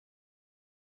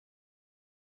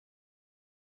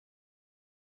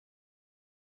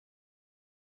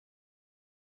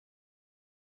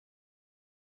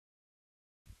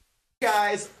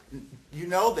Guys, you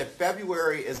know that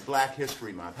February is Black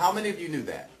History Month. How many of you knew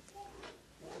that?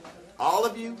 All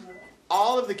of you?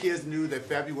 All of the kids knew that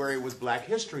February was Black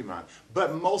History Month.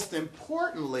 But most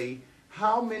importantly,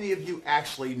 how many of you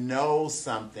actually know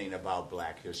something about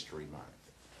Black History Month?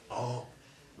 Oh,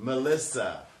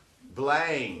 Melissa,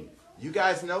 Blaine, you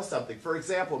guys know something. For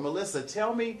example, Melissa,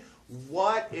 tell me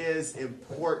what is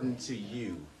important to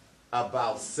you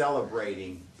about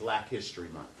celebrating Black History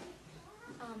Month?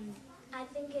 I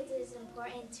think it is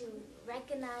important to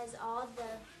recognize all the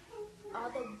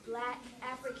Black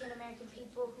African American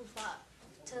people who fought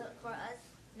for us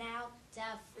now to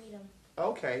have freedom.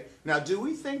 Okay. Now, do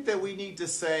we think that we need to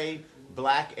say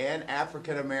Black and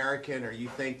African American, or you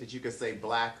think that you could say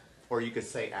Black or you could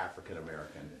say African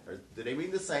American? Or do they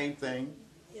mean the same thing?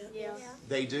 Yeah.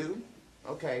 They do?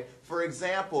 Okay. For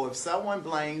example, if someone,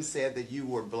 Blaine, said that you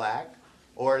were Black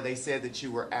or they said that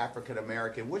you were African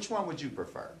American, which one would you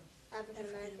prefer? African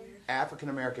American. African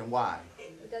American, why?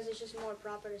 Because it's just more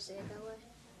proper to say it that way.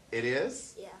 It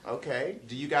is? Yeah. Okay.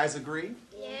 Do you guys agree?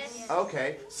 Yes.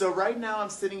 Okay. So right now I'm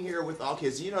sitting here with all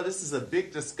kids. You know, this is a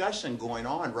big discussion going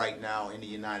on right now in the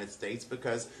United States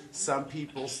because some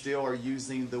people still are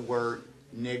using the word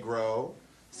Negro.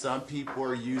 Some people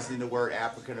are using the word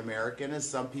African American, and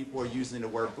some people are using the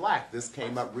word Black. This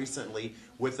came up recently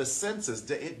with the census.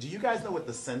 Do you guys know what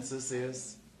the census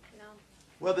is?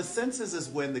 Well, the census is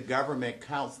when the government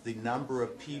counts the number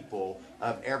of people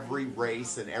of every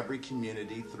race and every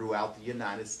community throughout the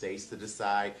United States to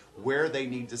decide where they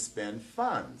need to spend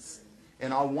funds.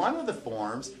 And on one of the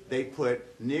forms, they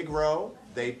put Negro,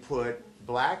 they put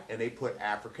Black, and they put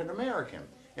African American.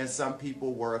 And some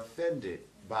people were offended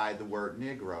by the word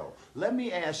Negro. Let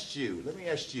me ask you,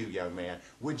 young man,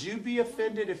 would you be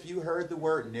offended if you heard the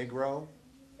word Negro?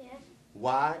 Yeah.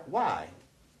 Why? Why?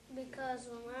 Because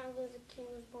when Martin Luther King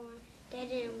was born, they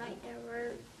didn't like that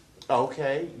word.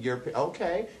 Okay,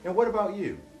 okay. And what about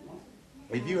you?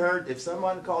 If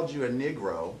someone called you a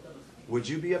Negro, would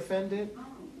you be offended?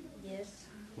 Yes.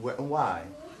 Why?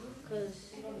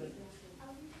 Because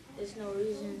there's no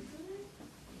reason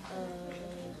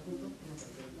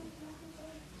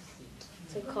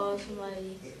to call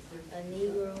somebody a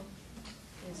Negro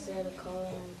instead of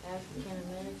calling them African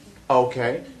American.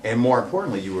 Okay, and more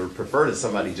importantly, you would prefer that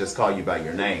somebody just call you by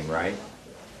your name, right?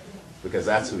 Because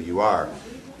that's who you are.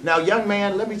 Now, young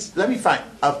man, let me find,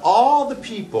 of all the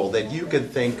people that you can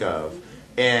think of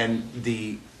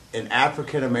in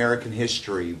African American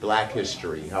history, Black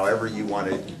history, however you want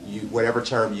to, whatever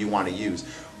term you want to use,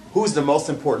 who's the most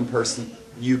important person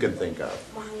you can think of?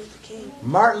 Martin Luther King.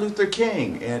 Martin Luther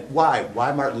King, and why?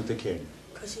 Why Martin Luther King?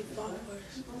 Because he fought for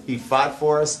us. He fought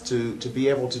for us to be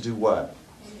able to do what?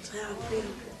 To have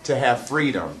freedom. To have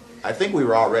freedom. I think we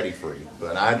were already free,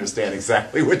 but I understand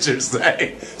exactly what you're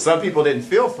saying. Some people didn't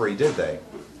feel free, did they?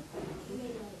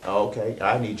 Okay,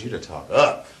 I need you to talk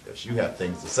up because you have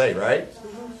things to say, right?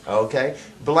 Okay.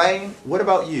 Blaine, what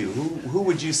about you? Who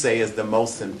would you say is the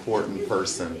most important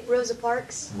person? Rosa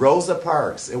Parks. Rosa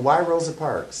Parks. And why Rosa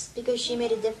Parks? Because she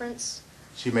made a difference.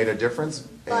 She made a difference?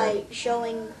 By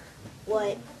showing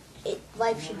what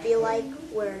life should be like,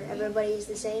 where everybody is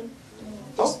the same.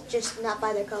 Just not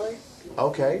by their color.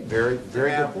 Okay, very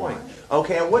good point.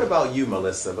 Okay, and what about you,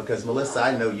 Melissa? Because Melissa,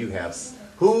 I know you have.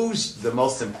 Who's the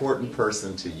most important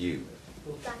person to you?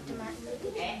 Dr. Martin Luther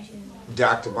King Jr.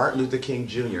 Dr. Martin Luther King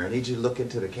Jr. I need you to look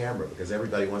into the camera because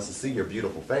everybody wants to see your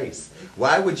beautiful face.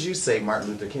 Why would you say Martin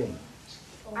Luther King?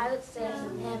 I would say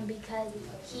him because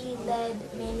he led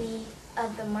many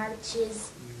of the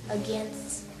marches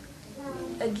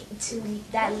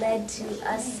that led to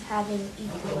us having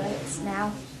equal rights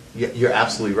now. You're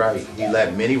absolutely right. He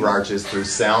led many marches through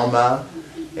Selma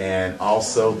and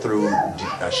also through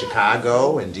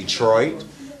Chicago and Detroit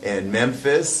and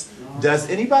Memphis. Does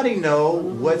anybody know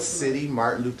what city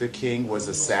Martin Luther King was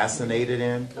assassinated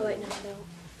in? Oh wait, no, I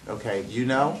don't. Okay, you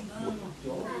know?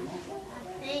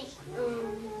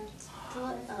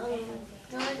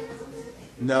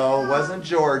 No, it wasn't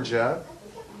Georgia.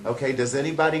 Okay, does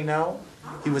anybody know?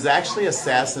 He was actually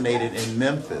assassinated in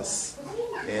Memphis.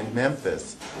 In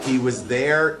Memphis. He was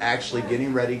there actually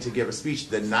getting ready to give a speech.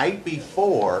 The night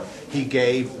before, he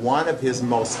gave one of his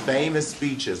most famous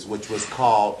speeches, which was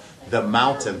called The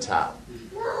Mountaintop.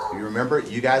 You remember?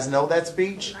 You guys know that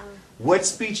speech? What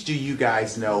speech do you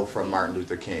guys know from Martin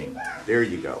Luther King? There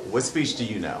you go. What speech do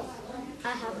you know? I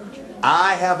have a dream.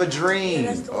 I have a dream.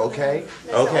 Okay.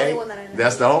 Okay.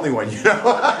 That's the only one you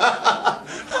know.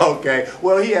 Okay.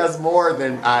 Well, he has more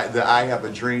than the I have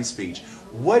a dream speech.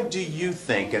 What do you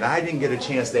think? And I didn't get a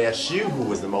chance to ask you who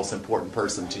was the most important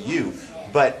person to you.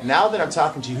 But now that I'm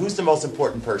talking to you, who's the most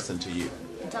important person to you?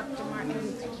 Dr. Martin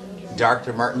Luther King Jr.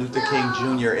 Dr. Martin Luther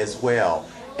King Jr. as well.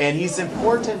 And he's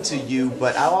important to you,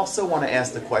 but I also want to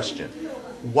ask the question,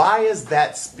 why is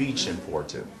that speech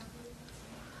important?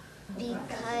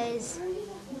 Because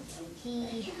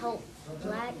he helped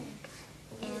black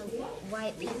and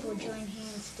white people join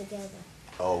hands together.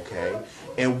 Okay.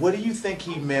 And what do you think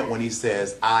he meant when he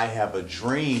says, I have a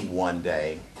dream one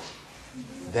day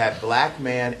that black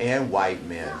men and white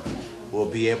men will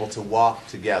be able to walk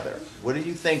together? What do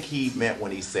you think he meant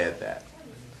when he said that?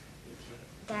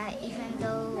 That even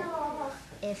though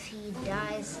if he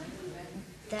dies,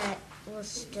 that will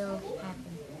still happen.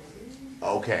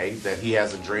 Okay, that he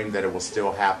has a dream that it will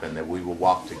still happen, that we will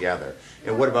walk together.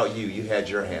 And what about you? You had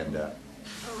your hand up.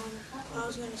 I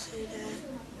was gonna say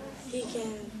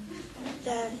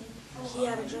that he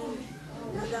had a dream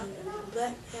about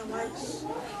black and whites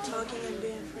talking and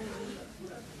being friends.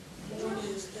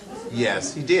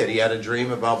 Yes, he did. He had a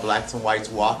dream about blacks and whites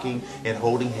walking and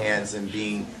holding hands and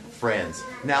being friends.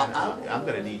 Now, I'm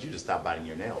going to need you to stop biting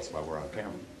your nails while we're on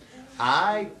camera.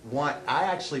 I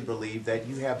actually believe that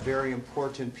you have very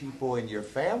important people in your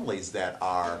families that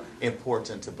are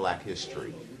important to black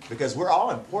history. Because we're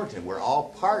all important. We're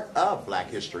all part of black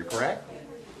history, correct?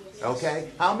 Okay.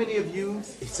 How many of you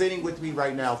sitting with me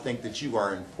right now think that you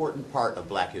are an important part of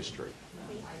black history?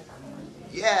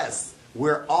 Yes.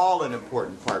 We're all an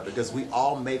important part because we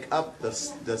all make up the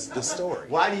story.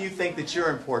 Why do you think that you're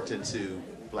important to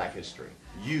black history?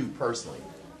 You personally.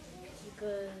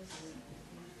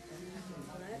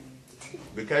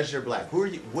 Because you're black. Who are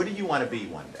you? What do you want to be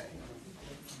one day?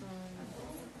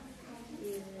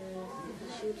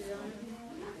 Shoe designer.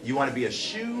 You want to be a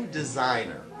shoe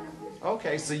designer.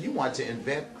 Okay, so you want to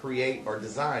invent, create, or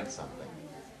design something.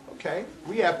 Okay,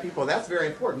 we have people. That's very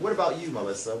important. What about you,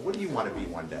 Melissa? What do you want to be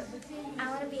one day? I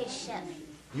want to be a chef.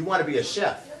 You want to be a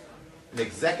chef, an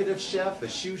executive chef, a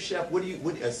shoe chef.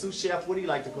 A sous chef? What do you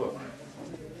like to cook?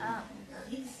 I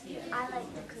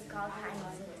like to cook all kinds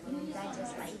of things. I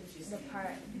just like the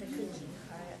cooking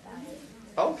part about it.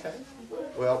 Okay.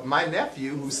 Well, my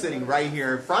nephew, who's sitting right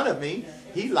here in front of me,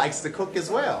 he likes to cook as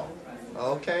well.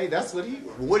 Okay, that's what he.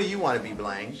 What do you want to be,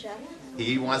 Blaine? Chef.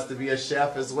 He wants to be a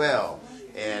chef as well.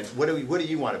 And what do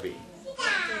you want to be?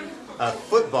 A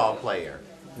football player.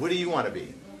 What do you want to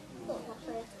be?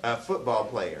 A football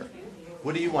player.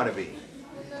 What do you want to be?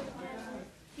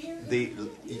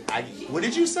 What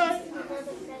did you say?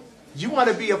 You want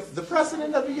to be the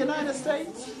president of the United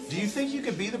States? Do you think you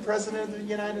could be the president of the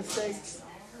United States?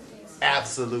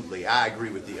 Absolutely, I agree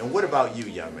with you. And what about you,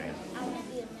 young man? I want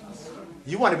to be a minister.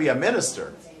 You want to be a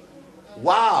minister?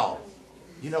 Wow.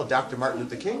 You know, Dr. Martin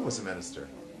Luther King was a minister.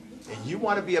 And you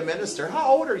want to be a minister? How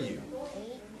old are you?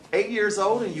 8 years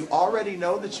old, and you already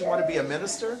know that you want to be a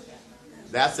minister?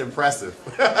 That's impressive.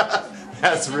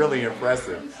 That's really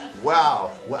impressive.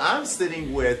 Wow. Well, I'm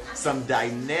sitting with some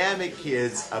dynamic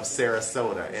kids of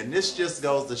Sarasota, and this just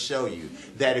goes to show you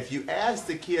that if you ask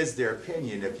the kids their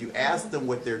opinion, if you ask them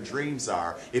what their dreams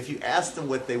are, if you ask them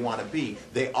what they want to be,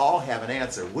 they all have an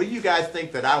answer. What do you guys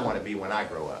think that I want to be when I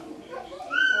grow up?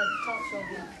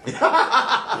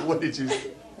 What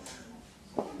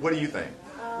do you think?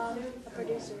 A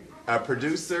producer. A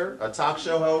producer, a talk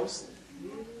show host,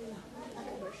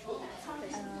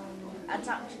 A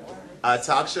talk show. a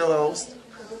talk show host,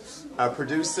 a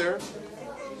producer,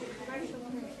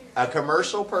 a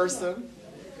commercial person,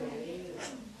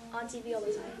 On TV all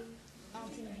the time.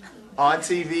 on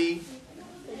TV,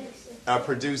 a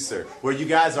producer. Well, you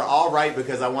guys are all right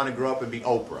because I want to grow up and be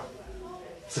Oprah.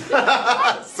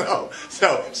 So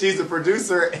she's a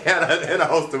producer and a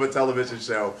host of a television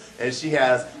show, and she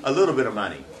has a little bit of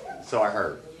money, so I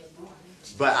heard.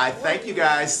 But I thank you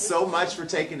guys so much for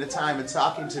taking the time and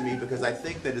talking to me, because I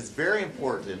think that it's very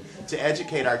important to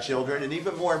educate our children, and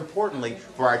even more importantly,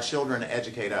 for our children to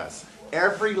educate us.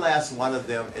 Every last one of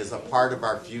them is a part of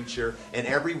our future, and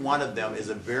every one of them is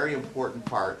a very important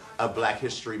part of Black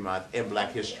History Month and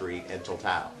Black history in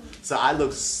total. So I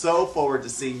look so forward to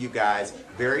seeing you guys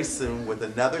very soon with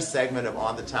another segment of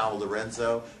On the Town with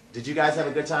Lorenzo. Did you guys have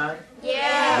a good time?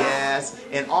 Yeah. Yes.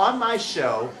 And on my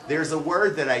show, there's a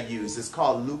word that I use. It's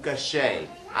called Lucache.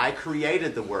 I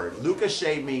created the word.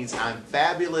 Lucache means I'm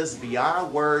fabulous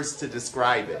beyond words to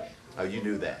describe it. Oh, you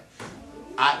knew that.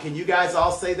 Can you guys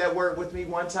all say that word with me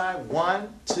one time? 1,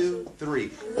 2, 3.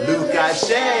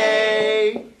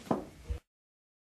 Lucache.